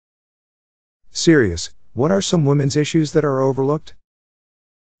Serious, what are some women's issues that are overlooked?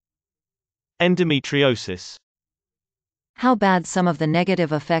 Endometriosis. How bad some of the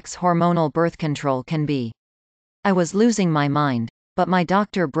negative effects hormonal birth control can be. I was losing my mind, but my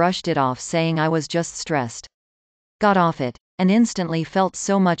doctor brushed it off saying I was just stressed. Got off it, and instantly felt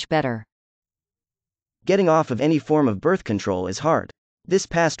so much better. Getting off of any form of birth control is hard. This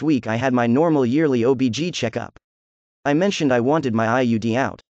past week I had my normal yearly OBG checkup. I mentioned I wanted my IUD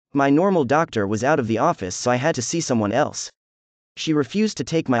out. My normal doctor was out of the office, so I had to see someone else. She refused to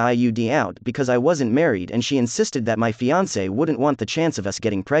take my IUD out because I wasn't married, and she insisted that my fiancé wouldn't want the chance of us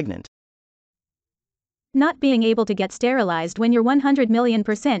getting pregnant. Not being able to get sterilized when you're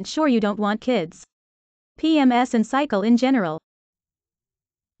 100,000,000% sure you don't want kids. PMS and cycle in general.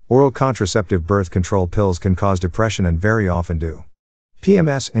 Oral contraceptive birth control pills can cause depression and very often do.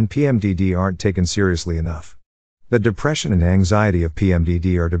 PMS and PMDD aren't taken seriously enough. The depression and anxiety of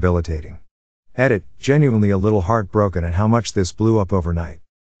PMDD are debilitating. Edit, genuinely a little heartbroken at how much this blew up overnight.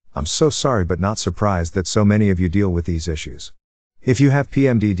 I'm so sorry but not surprised that so many of you deal with these issues. If you have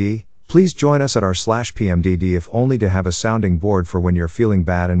PMDD, please join us at r/PMDD if only to have a sounding board for when you're feeling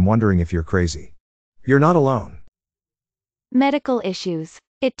bad and wondering if you're crazy. You're not alone. Medical issues.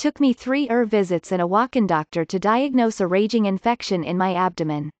 It took me 3 visits and a walk-in doctor to diagnose a raging infection in my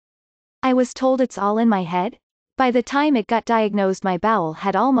abdomen. I was told it's all in my head? By the time it got diagnosed, my bowel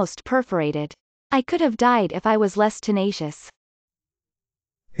had almost perforated. I could have died if I was less tenacious.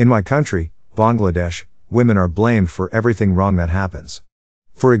 In my country, Bangladesh, women are blamed for everything wrong that happens.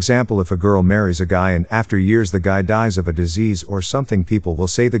 For example, if a girl marries a guy and after years the guy dies of a disease or something, people will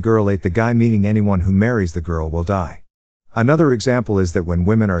say the girl ate the guy, meaning anyone who marries the girl will die. Another example is that when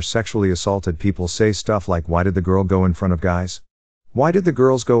women are sexually assaulted, people say stuff like, why did the girl go in front of guys? Why did the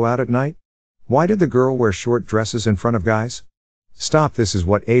girls go out at night? Why did the girl wear short dresses in front of guys? Stop, this is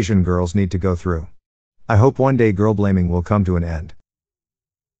what Asian girls need to go through. I hope one day girl blaming will come to an end.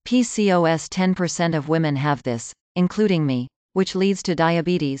 PCOS. 10% of women have this, including me, which leads to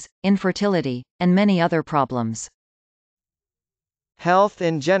diabetes, infertility, and many other problems. Health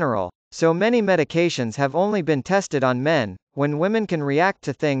in general. So many medications have only been tested on men, when women can react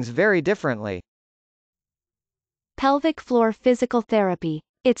to things very differently. Pelvic floor physical therapy.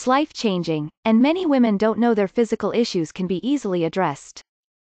 It's life-changing, and many women don't know their physical issues can be easily addressed.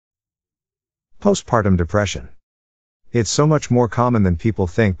 Postpartum depression. It's so much more common than people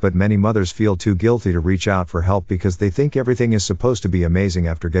think, but many mothers feel too guilty to reach out for help because they think everything is supposed to be amazing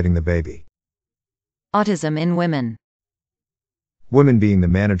after getting the baby. Autism in women. Women being the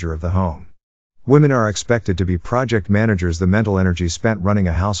manager of the home. Women are expected to be project managers. The mental energy spent running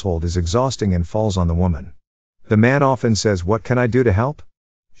a household is exhausting and falls on the woman. The man often says, "What can I do to help?"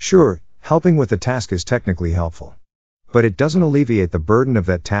 Sure, helping with the task is technically helpful. But it doesn't alleviate the burden of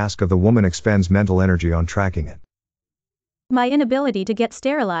that task. The woman expends mental energy on tracking it. My inability to get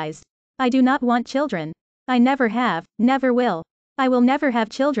sterilized. I do not want children. I never have, never will. I will never have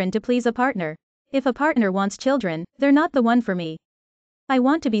children to please a partner. If a partner wants children, they're not the one for me. I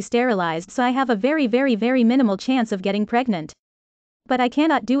want to be sterilized so I have a very minimal chance of getting pregnant. But I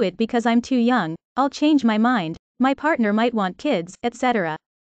cannot do it because I'm too young. I'll change my mind. My partner might want kids, etc.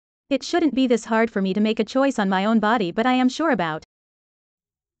 It shouldn't be this hard for me to make a choice on my own body, but I am sure about.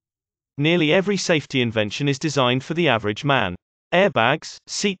 Nearly every safety invention is designed for the average man. Airbags,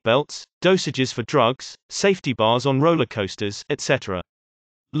 seatbelts, dosages for drugs, safety bars on roller coasters, etc.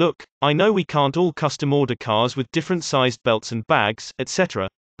 Look, I know we can't all custom order cars with different sized belts and bags, etc.,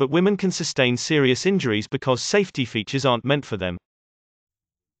 but women can sustain serious injuries because safety features aren't meant for them.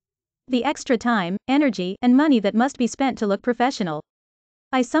 The extra time, energy, and money that must be spent to look professional.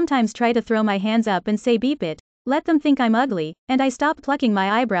 I sometimes try to throw my hands up and say beep it, let them think I'm ugly, and I stop plucking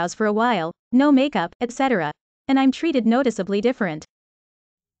my eyebrows for a while, no makeup, etc. And I'm treated noticeably different.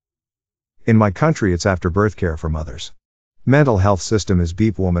 In my country, it's after birth care for mothers. Mental health system is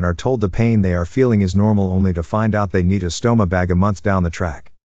beep. Women are told the pain they are feeling is normal only to find out they need a stoma bag a month down the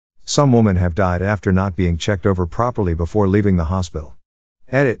track. Some women have died after not being checked over properly before leaving the hospital.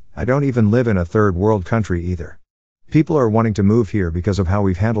 Edit, I don't even live in a third world country either. People are wanting to move here because of how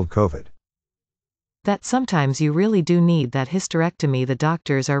we've handled COVID. That sometimes you really do need that hysterectomy the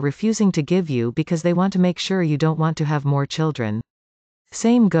doctors are refusing to give you because they want to make sure you don't want to have more children.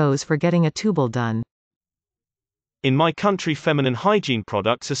 Same goes for getting a tubal done. In my country, feminine hygiene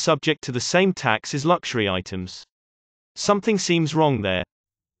products are subject to the same tax as luxury items. Something seems wrong there.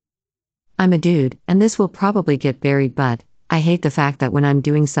 I'm a dude, and this will probably get buried, but I hate the fact that when I'm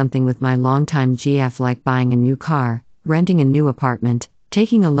doing something with my longtime GF, like buying a new car, renting a new apartment,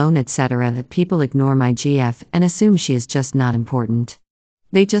 taking a loan, etc., that people ignore my GF and assume she is just not important.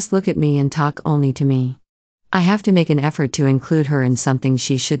 They just look at me and talk only to me. I have to make an effort to include her in something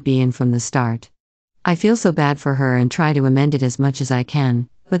she should be in from the start. I feel so bad for her and try to amend it as much as I can,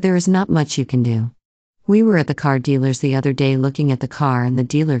 but there is not much you can do. We were at the car dealer's the other day looking at the car and the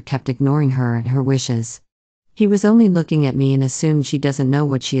dealer kept ignoring her and her wishes. He was only looking at me and assumed she doesn't know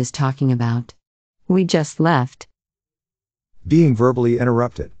what she is talking about. We just left. Being verbally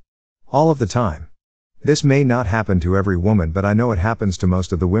interrupted. All of the time. This may not happen to every woman, but I know it happens to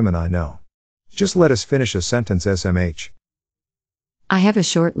most of the women I know. Just let us finish a sentence, SMH. I have a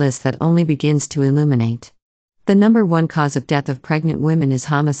short list that only begins to illuminate. The number one cause of death of pregnant women is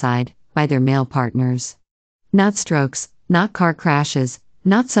homicide, by their male partners. Not strokes, not car crashes,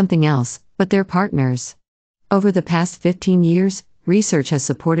 not something else, but their partners. Over the past 15 years, research has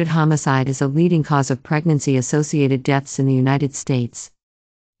supported homicide as a leading cause of pregnancy-associated deaths in the United States.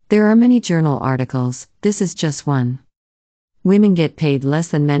 There are many journal articles, this is just one. Women get paid less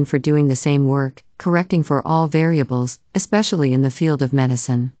than men for doing the same work, correcting for all variables, especially in the field of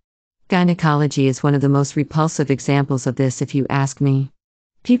medicine. Gynecology is one of the most repulsive examples of this if you ask me.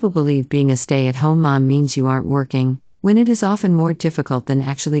 People believe being a stay-at-home mom means you aren't working, when it is often more difficult than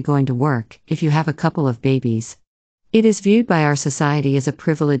actually going to work, if you have a couple of babies. It is viewed by our society as a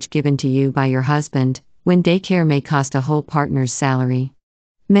privilege given to you by your husband, when daycare may cost a whole partner's salary.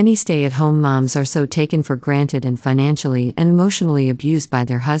 Many stay-at-home moms are so taken for granted and financially and emotionally abused by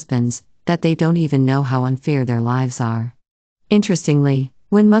their husbands, that they don't even know how unfair their lives are. Interestingly,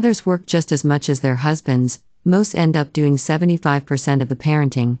 when mothers work just as much as their husbands, most end up doing 75% of the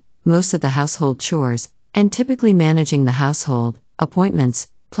parenting, most of the household chores, and typically managing the household, appointments,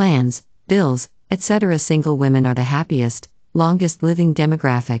 plans, bills, etc. Single women are the happiest, longest living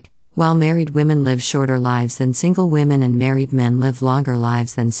demographic, while married women live shorter lives than single women and married men live longer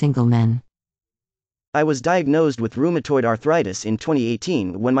lives than single men. I was diagnosed with rheumatoid arthritis in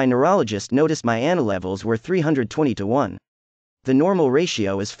 2018 when my neurologist noticed my ANA levels were 320:1. The normal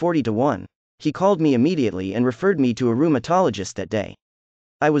ratio is 40:1. He called me immediately and referred me to a rheumatologist that day.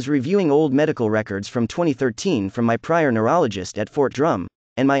 I was reviewing old medical records from 2013 from my prior neurologist at Fort Drum,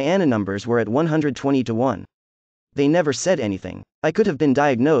 and my ANA numbers were at 120:1. They never said anything. I could have been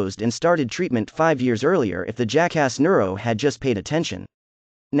diagnosed and started treatment 5 years earlier if the jackass neuro had just paid attention.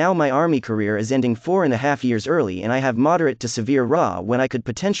 Now my army career is ending 4.5 years early and I have moderate to severe RA when I could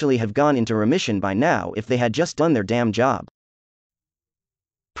potentially have gone into remission by now if they had just done their damn job.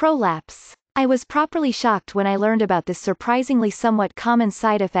 Prolapse. I was properly shocked when I learned about this surprisingly somewhat common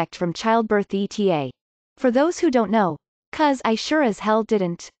side effect from childbirth ETA. For those who don't know, 'cause I sure as hell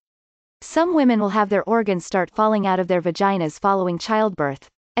didn't. Some women will have their organs start falling out of their vaginas following childbirth,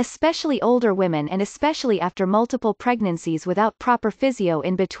 especially older women and especially after multiple pregnancies without proper physio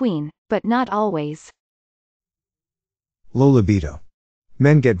in between, but not always. Low libido.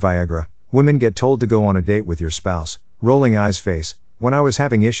 Men get Viagra, women get told to go on a date with your spouse, rolling eyes face. When I was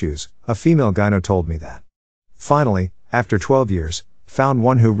having issues, a female gyno told me that. Finally, after 12 years, found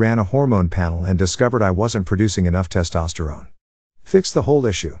one who ran a hormone panel and discovered I wasn't producing enough testosterone. Fixed the whole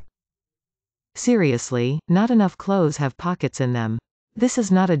issue. Seriously, not enough clothes have pockets in them. This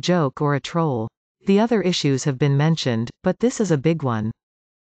is not a joke or a troll. The other issues have been mentioned, but this is a big one.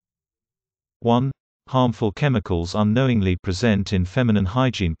 1. Harmful chemicals unknowingly present in feminine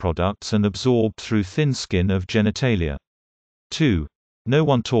hygiene products and absorbed through thin skin of genitalia. 2. No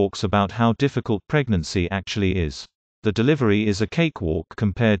one talks about how difficult pregnancy actually is. The delivery is a cakewalk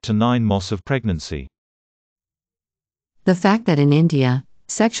compared to 9 months of pregnancy. The fact that in India,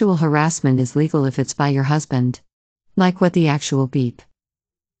 sexual harassment is legal if it's by your husband. Like what the actual beep.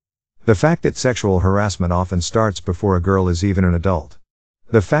 The fact that sexual harassment often starts before a girl is even an adult.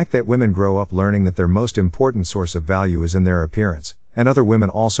 The fact that women grow up learning that their most important source of value is in their appearance, and other women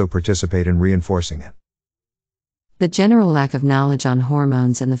also participate in reinforcing it. The general lack of knowledge on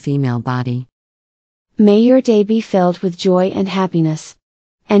hormones and the female body. May your day be filled with joy and happiness.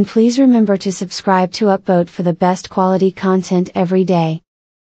 And please remember to subscribe to Upvote for the best quality content every day.